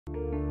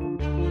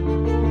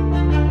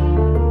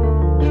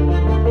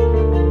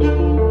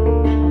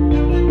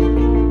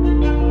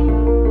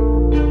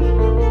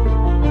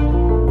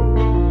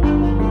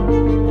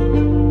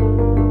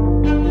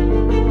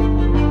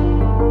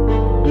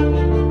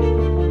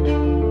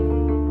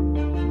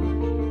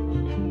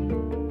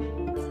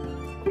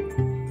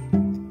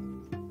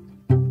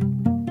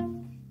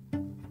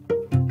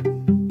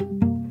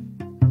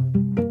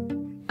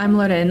I'm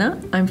Lorena.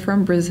 I'm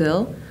from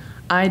Brazil.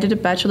 I did a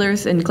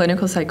bachelor's in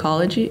clinical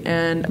psychology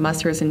and a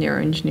master's in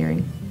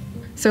neuroengineering.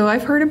 So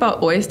I've heard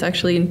about OIST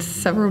actually in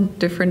several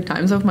different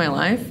times of my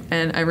life.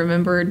 And I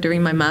remember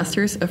during my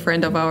master's, a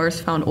friend of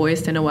ours found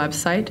OIST in a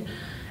website.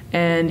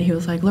 And he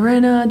was like,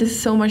 Lorena, this is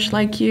so much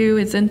like you.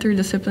 It's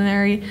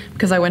interdisciplinary.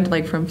 Because I went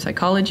like from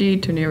psychology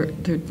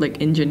to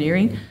like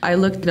engineering. I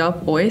looked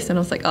up OIST and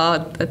I was like,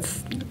 oh,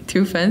 that's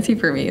too fancy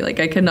for me.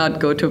 Like I cannot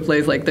go to a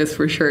place like this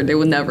for sure. They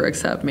would never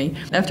accept me.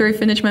 After I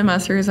finished my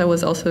master's, I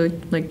was also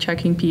like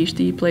checking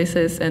PhD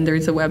places, and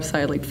there's a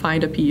website like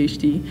Find a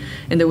PhD,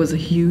 and there was a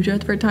huge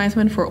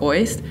advertisement for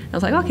OIST. I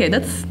was like, okay,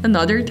 that's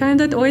another time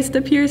that OIST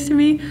appears to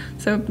me.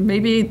 So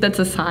maybe that's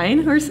a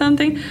sign or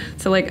something.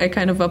 So like I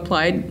kind of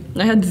applied.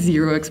 I had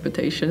zero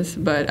expectations,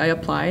 but I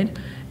applied,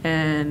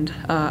 and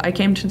I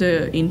came to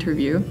the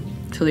interview.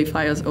 So they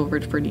fly us over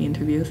for the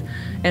interviews.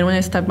 And when I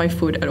stepped my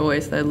foot at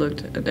OIST, I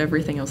looked at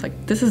everything. I was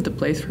like, this is the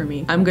place for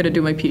me. I'm going to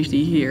do my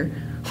PhD here,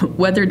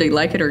 whether they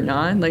like it or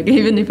not. Like,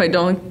 even if I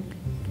don't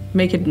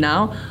make it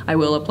now, I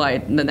will apply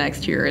it the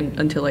next year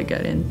until I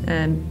get in.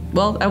 And,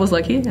 well, I was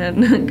lucky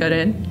and got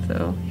in.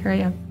 So here I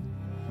am.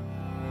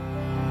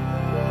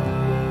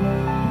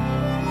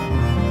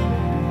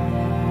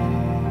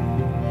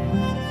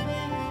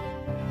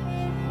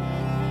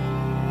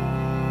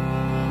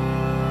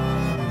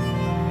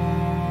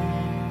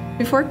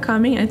 Before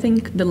coming, I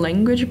think the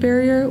language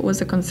barrier was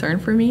a concern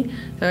for me.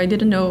 So I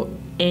didn't know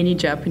any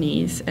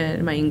Japanese,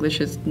 and my English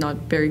is not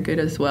very good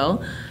as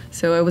well.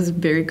 So I was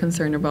very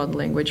concerned about the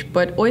language.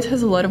 But OIST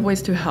has a lot of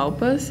ways to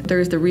help us.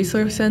 There's the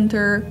resource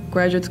center.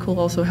 Graduate school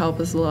also helped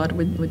us a lot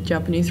with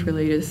Japanese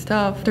related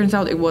stuff. Turns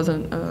out it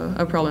wasn't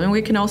a problem. And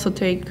we can also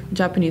take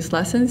Japanese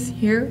lessons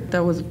here.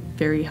 That was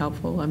very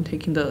helpful. I'm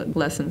taking the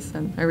lessons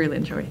and I really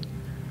enjoy it.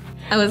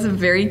 I was a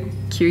very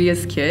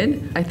curious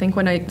kid. I think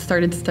when I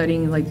started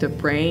studying like the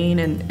brain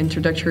and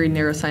introductory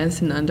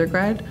neuroscience in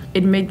undergrad,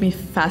 it made me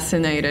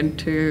fascinated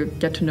to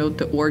get to know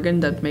the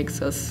organ that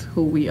makes us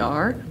who we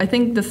are. I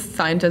think the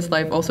scientist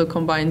life also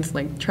combines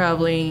like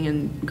traveling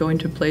and going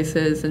to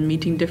places and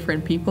meeting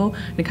different people.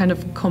 It kind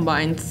of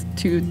combines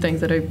two things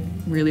that I'm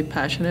really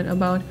passionate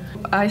about.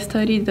 I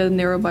studied the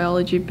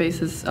neurobiology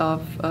basis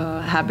of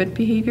habit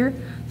behavior.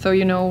 So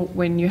you know,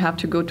 when you have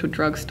to go to a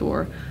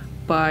drugstore,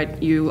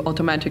 but you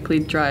automatically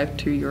drive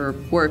to your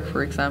work,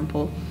 for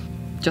example,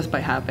 just by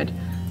habit.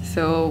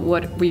 So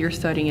what we are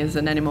studying is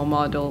an animal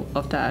model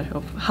of that,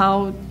 of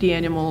how the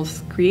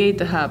animals create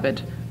the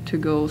habit to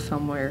go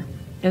somewhere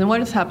and what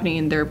is happening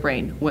in their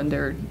brain when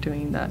they're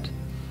doing that.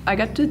 I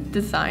got to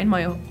design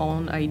my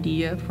own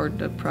idea for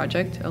the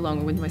project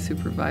along with my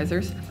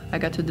supervisors. I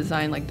got to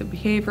design like the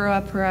behavioral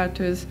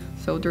apparatus,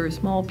 so there are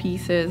small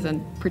pieces,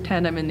 and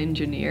pretend I'm an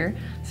engineer.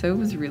 So it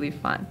was really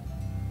fun.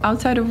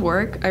 Outside of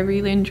work, I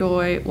really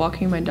enjoy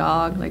walking my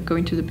dog, like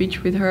going to the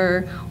beach with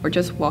her, or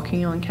just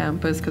walking on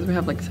campus because we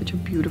have like such a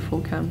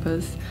beautiful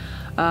campus.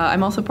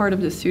 I'm also part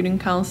of the student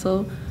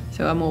council,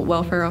 so I'm a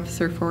welfare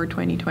officer for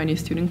 2020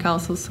 student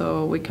council,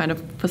 so we kind of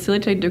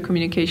facilitate the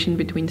communication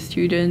between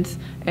students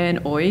and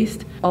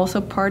OIST.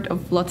 Also part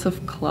of lots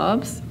of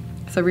clubs,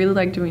 so I really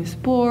like doing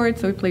sports,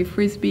 so we play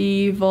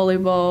frisbee,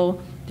 volleyball.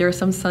 There are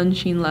some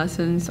Sanshin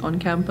lessons on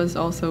campus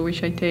also,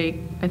 which I take.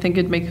 I think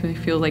it makes me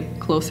feel like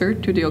closer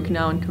to the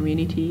Okinawan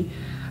community.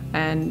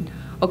 And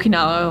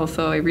Okinawa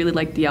also, I really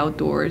like the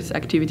outdoors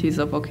activities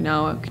of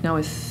Okinawa. Okinawa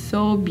is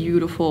so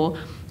beautiful.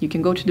 You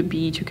can go to the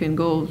beach, you can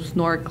go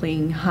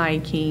snorkeling,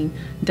 hiking,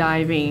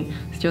 diving.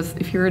 It's just,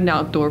 if you're an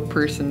outdoor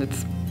person,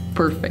 it's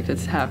perfect,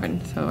 it's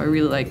heaven. So I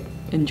really like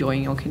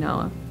enjoying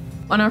Okinawa.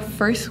 On our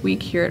first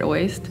week here at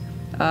OIST,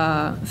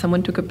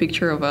 someone took a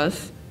picture of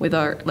us with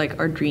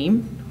our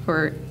dream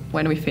for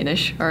when we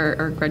finish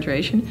our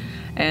graduation.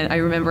 And I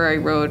remember I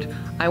wrote,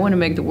 I want to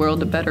make the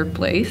world a better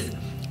place.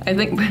 I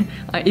think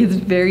it's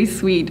very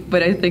sweet,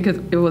 but I think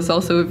it was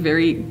also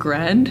very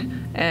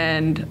grand.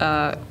 And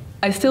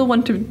I still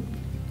want to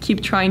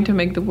keep trying to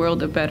make the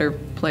world a better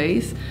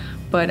place.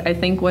 But I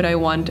think what I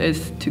want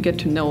is to get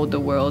to know the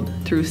world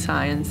through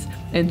science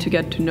and to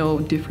get to know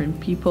different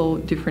people,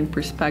 different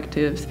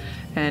perspectives,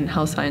 and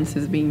how science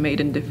is being made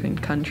in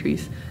different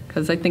countries.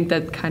 Because I think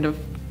that kind of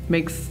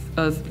makes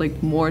us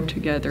like more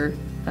together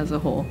as a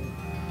whole.